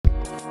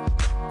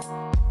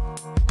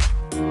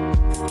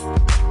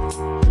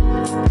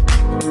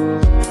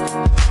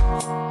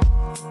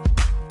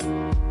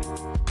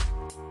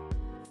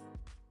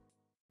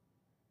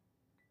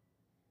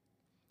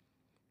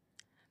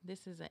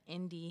this is an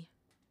indie.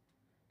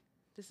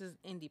 This is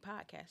indie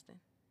podcasting.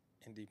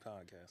 Indie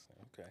podcasting.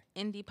 Okay.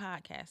 Indie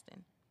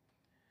podcasting.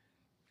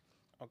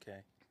 Okay.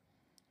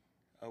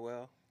 Oh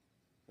well.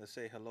 Let's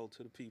say hello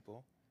to the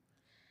people.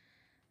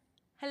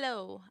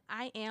 Hello,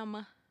 I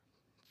am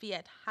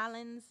Fiat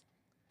Hollins.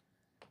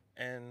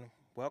 And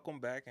welcome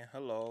back and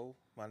hello.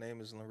 My name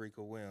is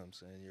Larica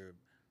Williams and you're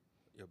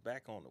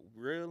back on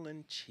Real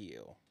and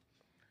Chill.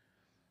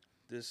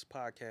 This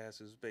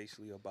podcast is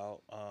basically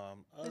about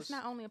us. It's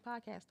not only a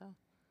podcast though,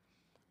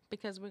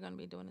 because we're gonna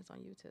be doing this on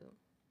YouTube.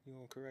 You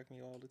gonna correct me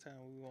all the time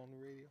when we on the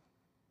radio?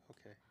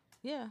 Okay.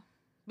 Yeah,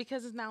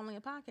 because it's not only a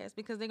podcast.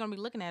 Because they're gonna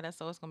be looking at us,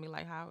 so it's gonna be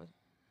like Howard.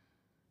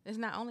 It's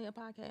not only a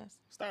podcast.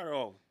 Start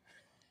over.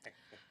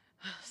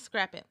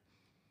 Scrap it.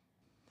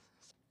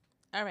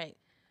 All right.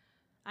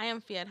 I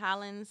am Fiat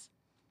Hollins.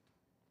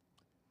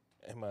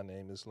 And my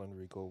name is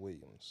Lenrico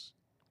Williams.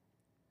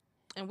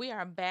 And we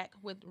are back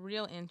with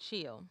Real and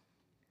Chill.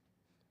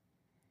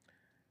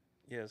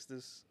 Yes,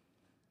 this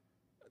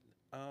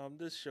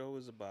show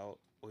is about,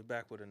 we're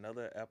back with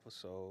another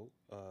episode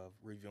of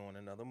reviewing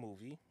another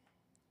movie.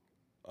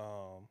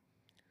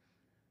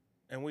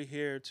 And we're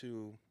here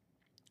to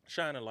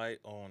shine a light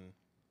on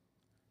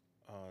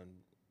I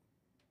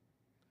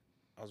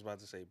was about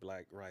to say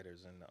black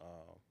writers and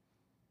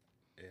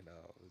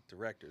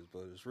directors,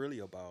 but it's really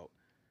about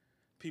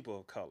people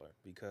of color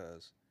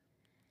because,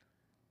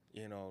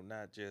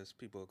 not just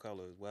people of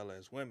color as well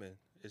as women,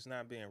 it's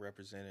not being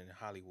represented in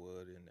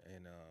Hollywood and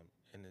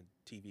in the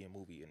TV and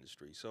movie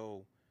industry.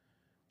 So,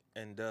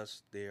 and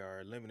thus they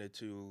are limited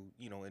to,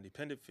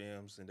 independent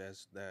films, and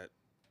that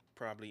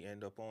probably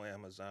end up on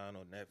Amazon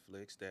or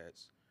Netflix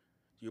that's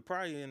you'll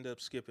probably end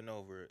up skipping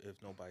over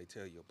if nobody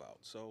tell you about.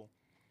 So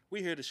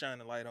we're here to shine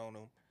a light on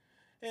them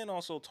and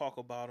also talk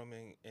about them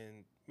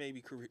and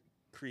maybe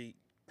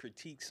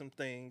critique some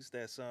things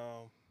that's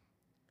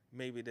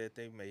maybe that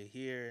they may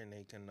hear and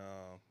they can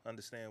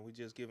understand. We're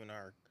just giving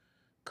our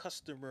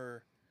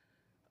customer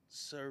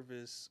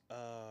service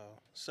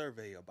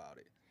survey about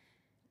it.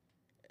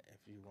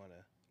 If you want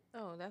to.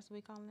 Oh, that's what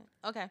we calling it?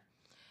 Okay.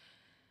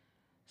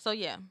 So,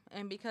 yeah.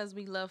 And because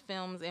we love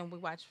films and we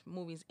watch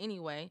movies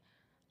anyway,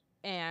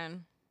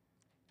 and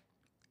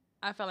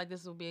I felt like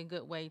this would be a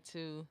good way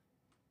to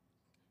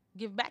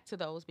give back to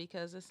those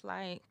because it's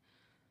like,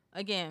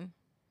 again,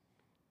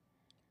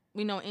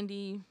 we know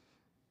indie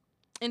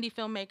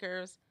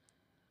filmmakers,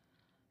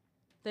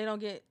 they don't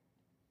get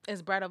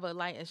as bright of a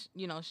light as,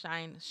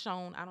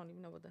 shown. I don't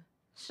even know what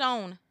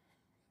shown.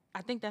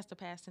 I think that's the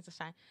past tense of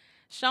shine.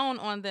 Shown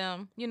on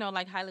them,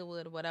 like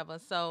Hollywood or whatever.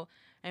 So,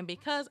 and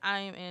because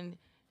I am an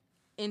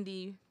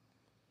indie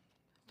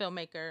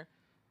filmmaker,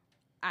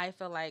 I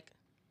feel like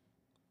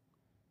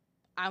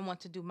I want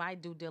to do my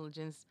due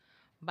diligence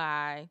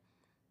by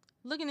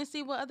looking to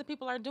see what other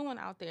people are doing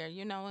out there,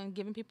 and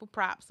giving people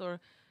props or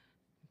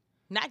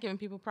not giving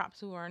people props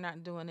who are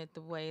not doing it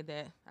the way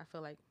that I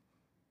feel like,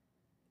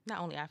 not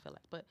only I feel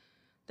like, but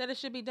that it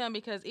should be done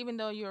because even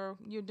though you're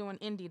doing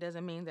indie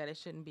doesn't mean that it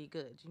shouldn't be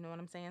good. You know what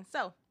I'm saying?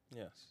 So,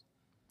 yes.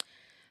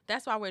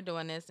 That's why we're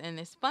doing this, and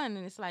it's fun,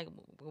 and it's like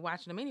we're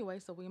watching them anyway,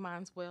 so we might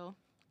as well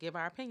give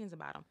our opinions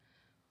about them.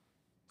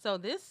 So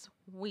this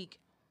week,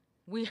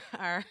 we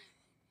are...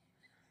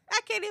 I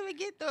can't even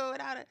get through it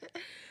without it.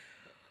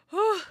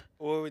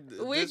 Well,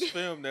 this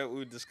film that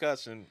we're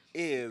discussing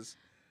is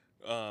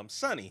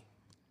Sunny,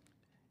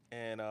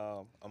 and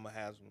I'm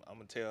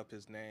gonna tear up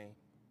his name.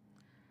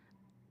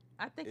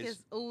 I think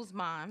it's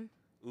Usman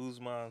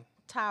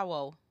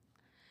Tao.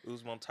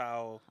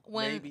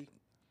 Maybe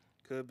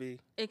could be.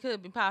 It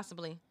could be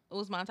possibly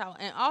Usman Tao.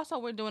 And also,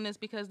 we're doing this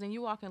because then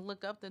you all can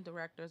look up the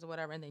directors or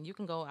whatever, and then you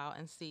can go out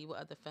and see what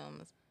other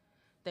films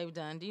they've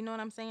done. Do you know what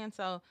I'm saying?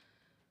 So.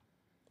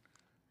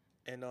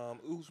 And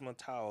Usman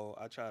Tao,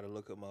 I try to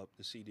look him up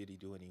to see did he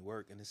do any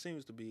work, and it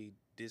seems to be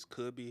this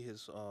could be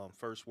his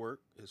first work,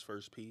 his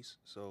first piece.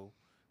 So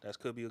that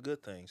could be a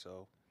good thing.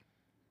 So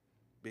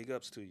big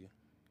ups to you.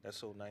 That's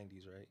so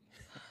 90s,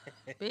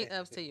 right? Big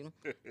ups to you.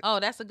 Oh,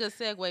 that's a good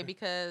segue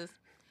because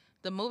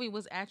the movie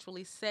was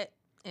actually set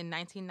in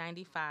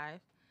 1995,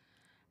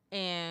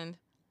 and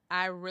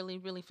I really,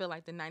 really feel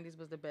like the 90s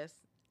was the best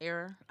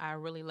era. I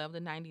really love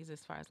the 90s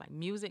as far as like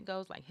music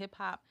goes, like hip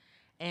hop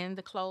and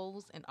the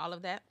clothes and all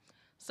of that.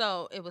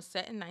 So it was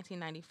set in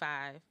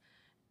 1995,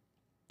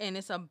 and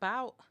it's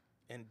about...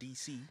 In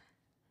D.C.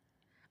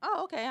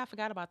 Oh, okay. I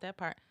forgot about that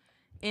part.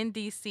 In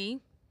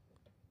D.C.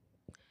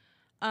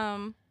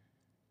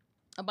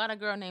 About a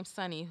girl named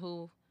Sunny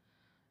who,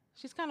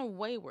 she's kind of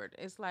wayward.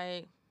 It's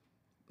like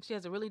she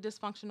has a really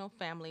dysfunctional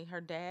family.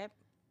 Her dad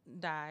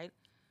died,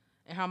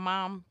 and her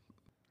mom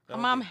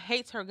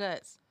hates her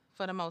guts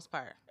for the most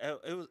part.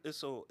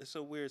 It's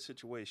a weird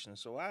situation.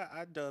 So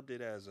I dubbed it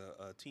as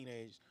a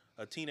teenage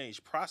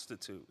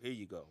prostitute. Here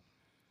you go.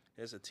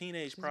 There's a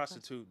teenage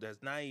prostitute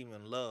that's not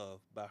even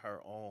loved by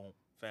her own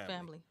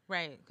family.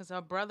 Right? Because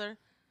her brother,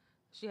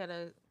 she had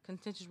a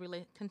contentious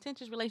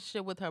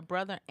relationship with her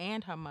brother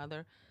and her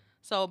mother.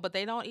 So, but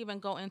they don't even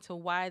go into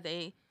why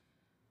they,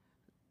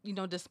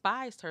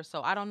 despised her.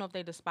 So I don't know if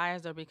they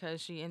despised her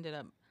because she ended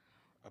up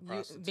A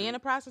you being prostitute. a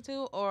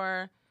prostitute,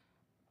 or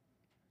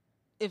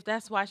if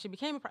that's why she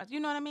became a prostitute. You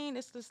know what I mean?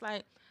 It's just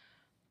like,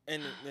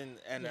 And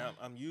yeah,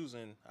 I'm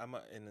using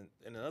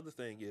and the other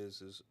thing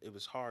is it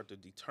was hard to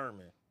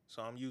determine.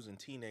 So I'm using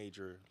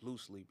teenager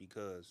loosely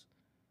because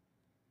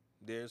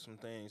there's some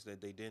things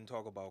that they didn't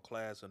talk about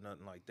class or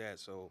nothing like that.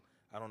 So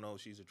I don't know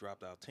if she's a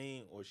dropped out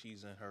teen or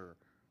she's in her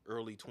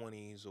early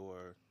 20s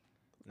or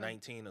uh,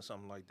 19 or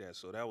something like that.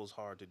 So that was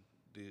hard to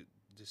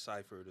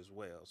decipher it as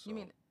well. you So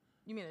mean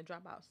you mean a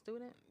dropout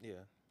student?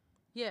 yeah,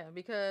 Yeah,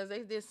 because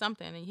they did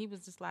something, and he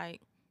was just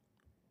like,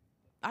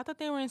 I thought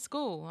they were in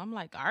school. I'm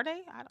like, are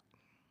they?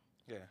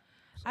 yeah.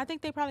 I So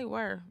think they probably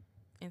were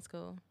in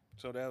school.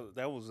 so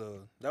that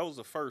was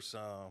the first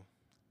uh,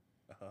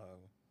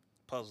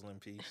 puzzling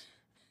piece.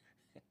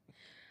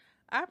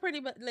 I pretty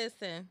much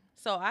listen.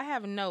 So I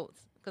have notes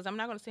because I'm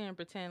not gonna sit here and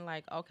pretend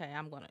like okay,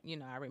 I'm gonna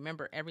I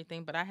remember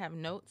everything, but I have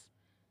notes.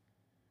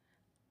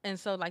 And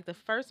so like the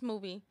first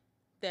movie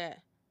that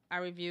I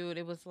reviewed,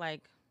 it was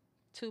like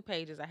 2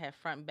 pages. I had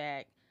front and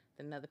back,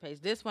 then another page.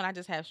 This one I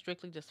just have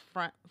strictly just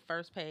front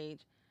first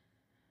page,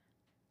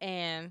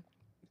 and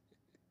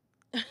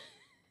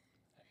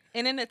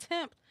in an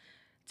attempt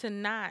to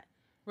not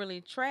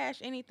really trash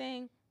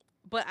anything.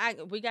 But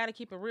we got to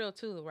keep it real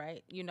too,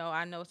 right?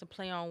 I know it's a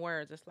play on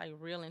words. It's like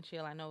real and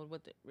chill. I know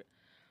what the,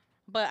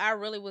 but I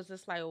really was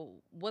just like,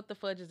 what the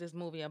fudge is this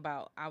movie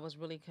about? I was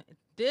really,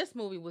 this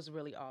movie was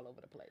really all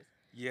over the place,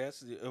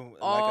 Yes,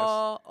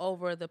 all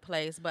over the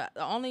place. But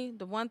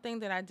the one thing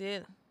that I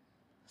did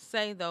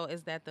say though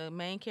is that the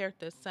main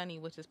character Sunny,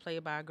 which is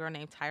played by a girl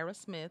named Tyra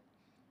Smith,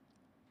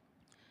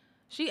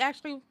 she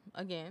actually,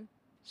 again,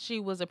 she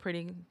was a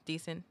pretty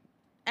decent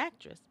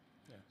actress.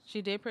 yes.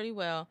 She did pretty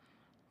well,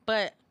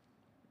 but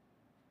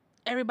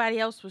everybody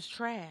else was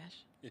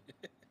trash.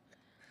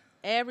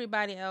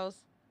 Everybody else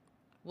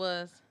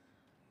was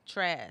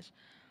trash.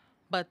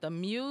 But the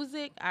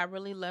music, I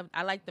really loved.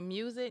 I liked the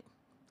music,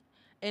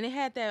 and it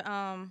had that.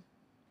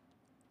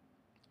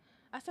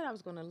 I said I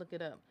was gonna look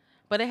it up,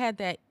 but it had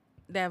that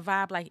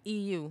vibe like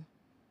EU.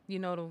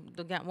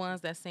 The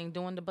ones that sing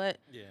doing the butt.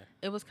 Yeah,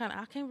 It was kind of,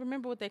 I can't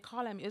remember what they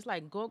call it. It's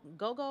like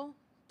go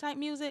type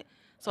music.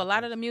 So I a lot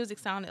think of the so. music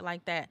sounded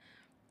like that.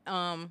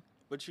 Um,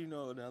 But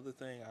another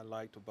thing I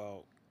liked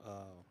about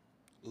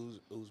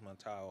Uzman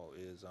Tao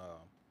is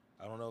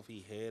I don't know if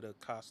he had a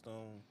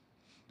costume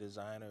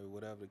designer or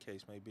whatever the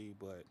case may be,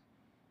 but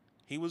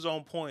he was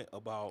on point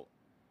about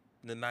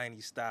the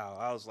 '90s style.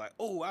 I was like,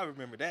 oh, I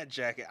remember that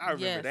jacket. I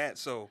remember yes, that.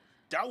 So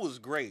that was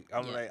great.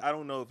 I'm yeah. like, I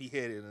don't know if he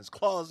had it in his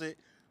closet.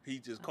 He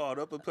just called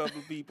up a couple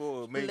of people,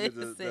 or maybe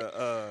Listen,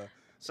 the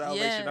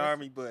Salvation yes.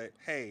 Army. But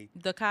hey,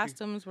 The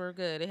costumes were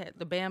good. It had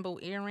the bamboo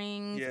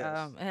earrings.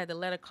 yes, It had the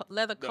leather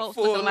the coats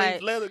full looking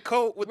length like leather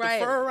coat with the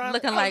right, fur around it.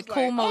 looking I like was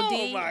like, Kumo oh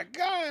D, my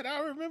god, I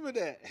remember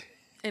that.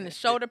 and the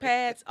shoulder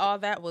pads. All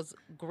that was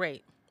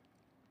great.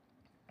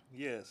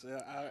 Yes,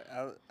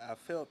 I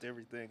felt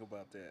everything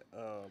about that.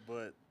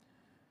 But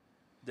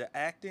the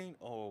acting,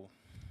 oh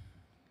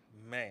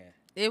man,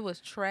 It was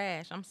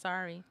trash. I'm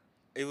sorry.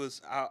 it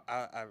was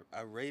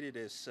I rated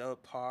it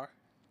subpar,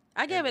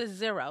 I gave and it a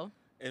 0.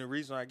 and the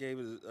reason I gave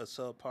it a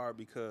subpar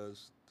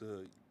because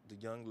the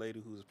young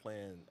lady who was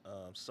playing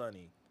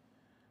Sunny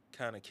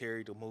kind of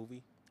carried the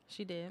movie,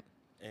 She did.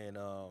 and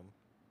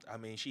I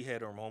mean she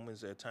had her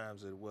moments at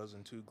times that it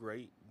wasn't too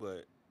great,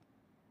 but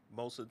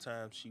most of the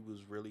time she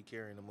was really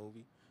carrying the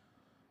movie.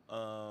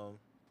 Um,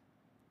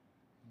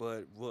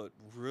 but what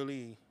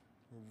really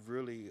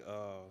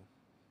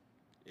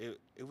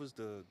it was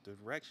the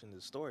direction,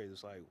 the story.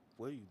 It's like,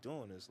 what are you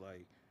doing? It's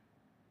like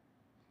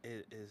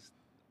it is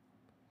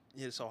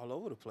it's all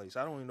over the place.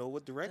 I don't even know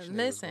what direction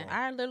it was Listen, going.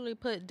 I literally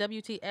put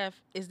WTF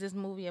is this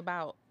movie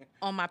about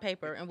on my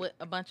paper and with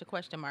a bunch of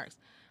question marks.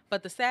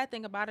 But the sad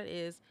thing about it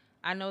is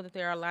I know that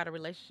there are a lot of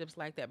relationships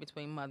like that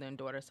between mother and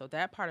daughter. So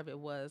that part of it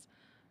was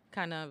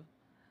kind of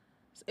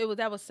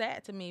that was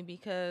sad to me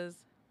because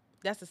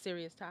that's a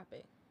serious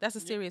topic. That's a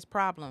Yeah, serious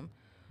problem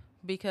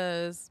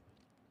because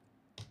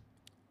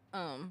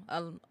um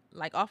uh,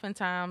 like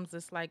oftentimes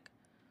it's like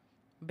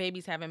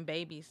babies having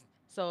babies.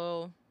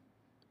 So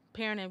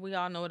parenting, we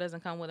all know it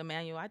doesn't come with a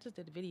manual. I just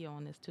did a video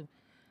on this too.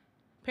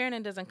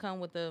 Parenting doesn't come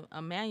with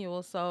a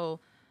manual, so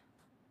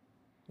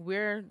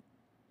we're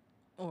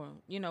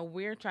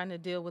we're trying to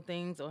deal with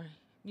things or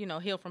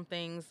heal from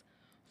things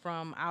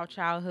from our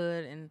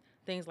childhood and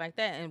things like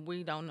that, and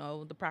we don't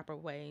know the proper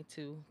way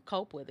to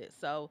cope with it.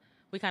 So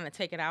we kind of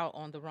take it out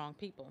on the wrong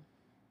people.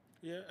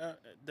 yeah,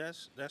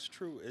 that's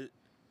true.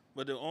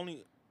 But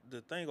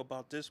the thing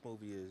about this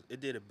movie is it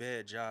did a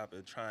bad job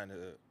of trying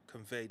to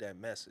convey that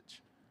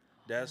message.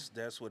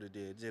 That's what it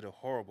did. It did a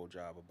horrible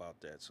job about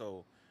that.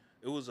 So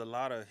it was a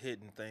lot of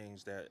hidden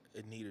things that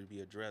it needed to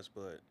be addressed.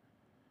 But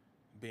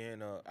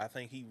I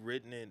think he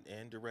written it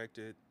and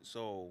directed,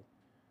 so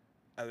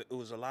it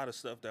was a lot of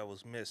stuff that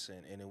was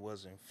missing and it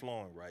wasn't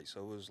flowing right.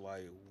 So it was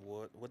like,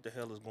 what the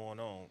hell is going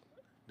on?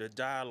 The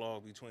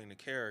dialogue between the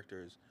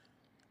characters,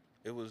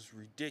 it was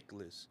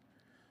ridiculous.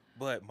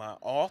 But my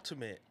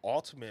ultimate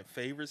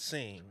favorite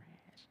scene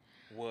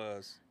Trash.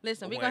 was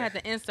Listen, we're when gonna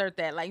have to insert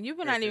that. Like you're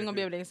not even gonna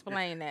be able to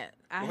explain that.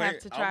 I have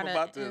to try I'm to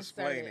about to insert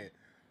explain it.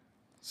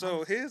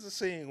 So here's the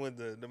scene when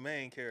the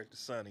main character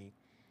Sonny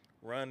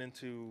run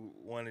into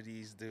one of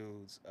these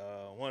dudes,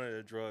 one of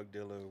the drug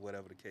dealer,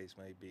 whatever the case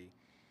may be,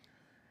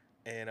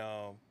 and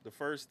the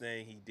first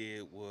thing he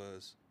did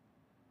was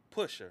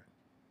push her,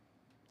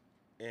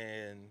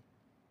 and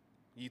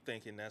you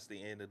thinking that's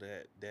the end of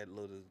that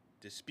little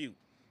dispute.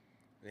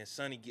 And then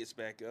Sonny gets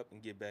back up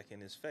and get back in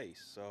his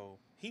face, so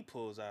he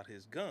pulls out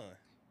his gun,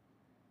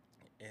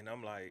 and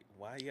I'm like,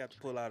 why you have to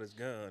pull out his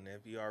gun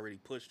if he already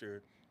pushed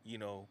her, you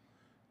know,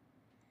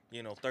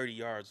 30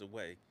 yards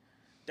away?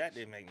 That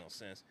didn't make no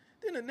sense.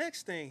 Then the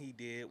next thing he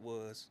did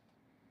was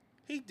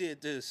he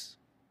did this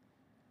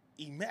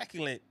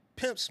immaculate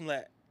pimp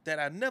smack that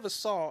I never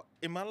saw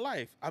in my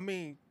life. I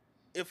mean,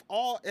 if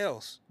all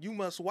else, you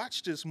must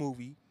watch this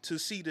movie to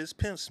see this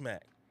pimp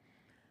smack.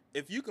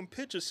 If you can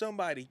picture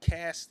somebody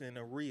casting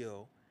a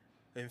reel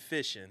and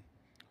fishing,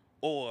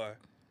 or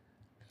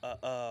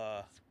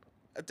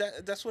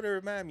that's what it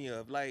reminded me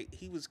of. Like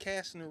he was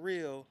casting a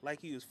reel like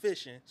he was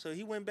fishing, so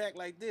he went back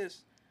like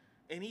this,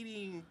 and he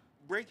didn't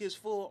break his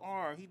full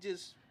arm. He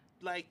just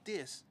like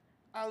this.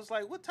 I was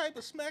like, what type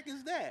of smack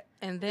is that?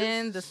 And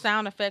then the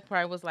sound effect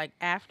part was like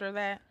after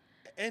that.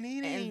 And he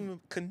didn't even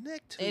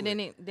connect to it.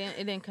 It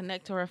didn't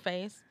connect to her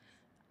face.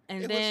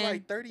 And it then was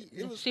like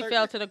 30. She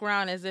fell to the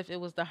ground as if it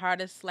was the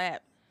hardest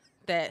slap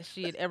that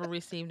she had ever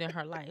received in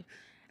her life.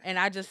 And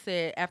I just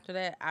said after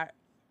that,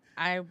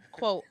 I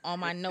quote on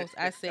my notes,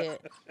 I said,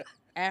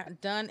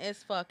 done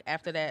as fuck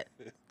after that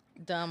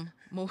dumb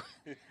move.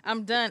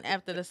 I'm done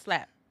after the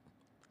slap.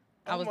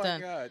 I was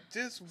done. Oh my God.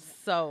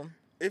 So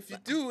if you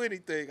do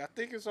anything, I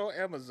think it's on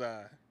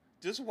Amazon.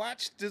 Just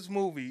watch this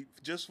movie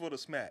just for the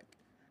smack.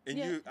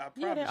 And I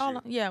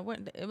promise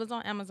it was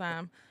on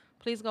Amazon.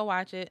 Please go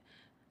watch it.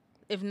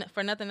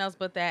 For nothing else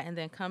but that, and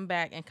then come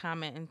back and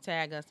comment and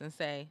tag us and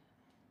say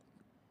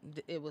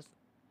it was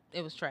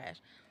trash.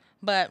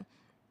 But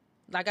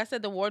like I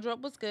said, the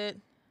wardrobe was good,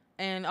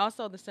 and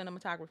also the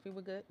cinematography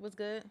was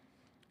good.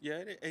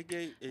 Yeah, it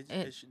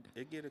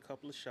gave a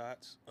couple of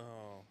shots,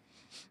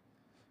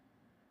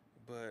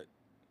 but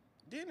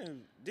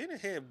then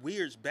it had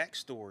weird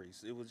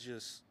backstories. It was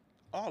just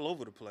all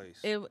over the place.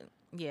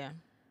 Yeah.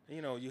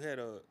 You know, you had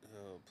a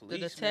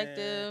policeman, the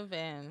detective,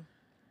 and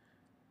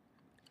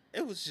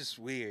it was just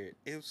weird.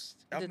 It was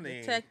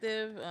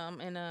detective,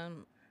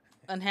 and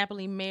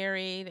unhappily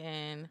married,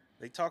 and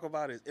they talk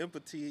about his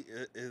empathy.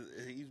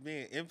 He's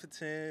being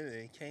impotent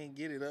and can't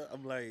get it up.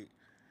 I'm like,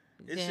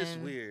 it's just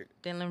weird.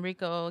 Then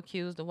Enrico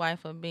accused the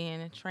wife of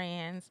being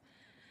trans.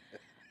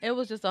 It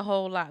was just a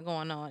whole lot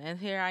going on, and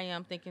here I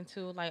am thinking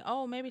too, like,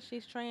 oh, maybe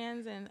she's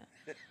trans, and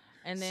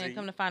then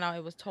come to find out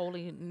it was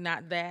totally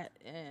not that,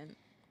 and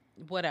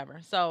whatever.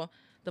 So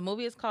the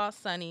movie is called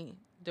Sonny,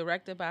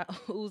 directed by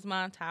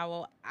Ousmane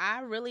Tawel.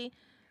 I really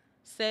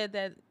said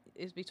that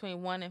it's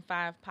between 1 and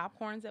 5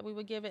 popcorns that we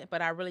would give it,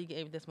 but I really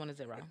gave this one a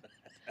 0.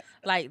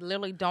 Like,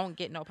 literally don't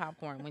get no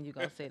popcorn when you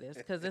go see this,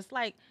 because it's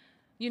like,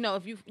 you know,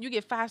 if you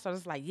get 5 stars,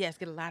 it's like, yes,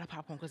 get a lot of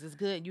popcorn because it's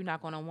good. You're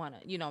not going to want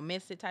to,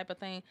 miss it type of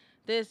thing.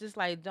 This is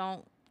like,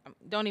 don't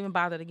even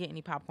bother to get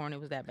any popcorn.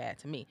 It was that bad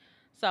to me.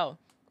 So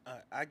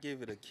I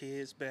give it a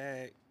kid's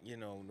bag, the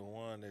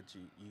one that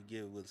you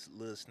give with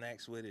little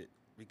snacks with it,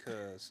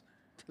 because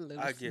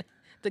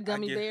the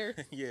gummy bears.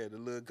 Yeah, the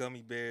little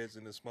gummy bears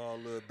in the small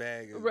little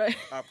bag of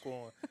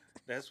popcorn.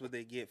 That's what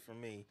they get from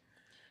me,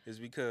 is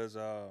because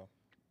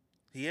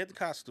he had the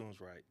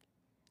costumes right.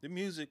 The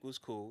music was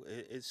cool.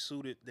 It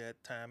suited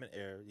that time and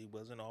era. He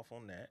wasn't off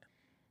on that.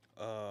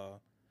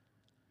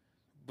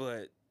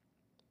 But,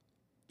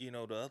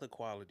 the other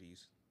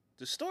qualities.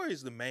 The story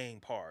is the main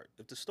part.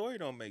 If the story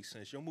don't make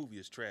sense, your movie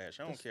is trash.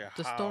 I don't care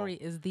how. The story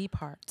is the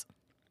part.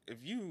 I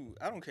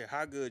don't care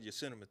how good your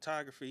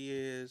cinematography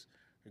is,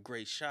 the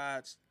great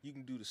shots. You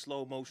can do the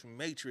slow motion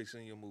Matrix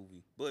in your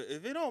movie. But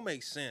if it don't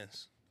make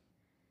sense,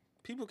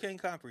 people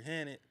can't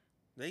comprehend it.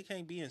 They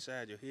can't be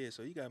inside your head,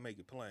 so you got to make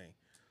it plain.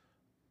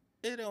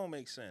 It don't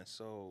make sense.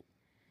 So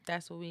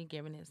that's what we're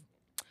giving this.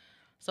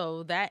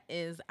 So that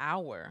is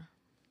our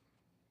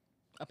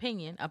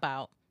opinion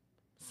about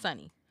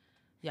Sonny.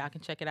 Y'all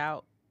can check it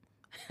out.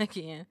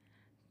 Again,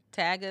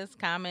 tag us,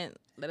 comment,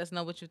 let us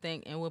know what you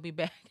think, and we'll be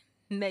back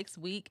next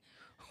week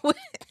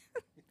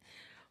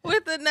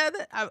with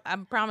another. I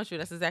promise you,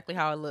 that's exactly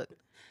how it looked.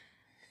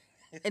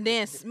 And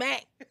then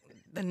smack,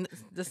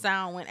 the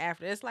sound went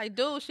after. It's like,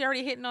 dude, she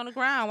already hitting on the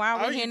ground. Why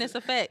are we hearing this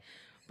effect?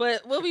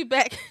 But we'll be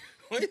back.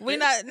 We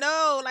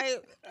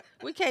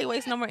can't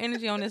waste no more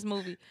energy on this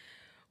movie.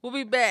 We'll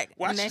be back.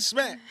 Watch the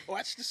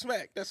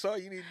smack. That's all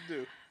you need to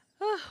do.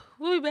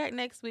 We'll be back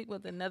next week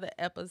with another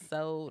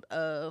episode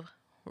of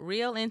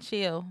Real and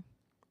Chill.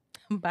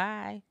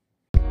 Bye.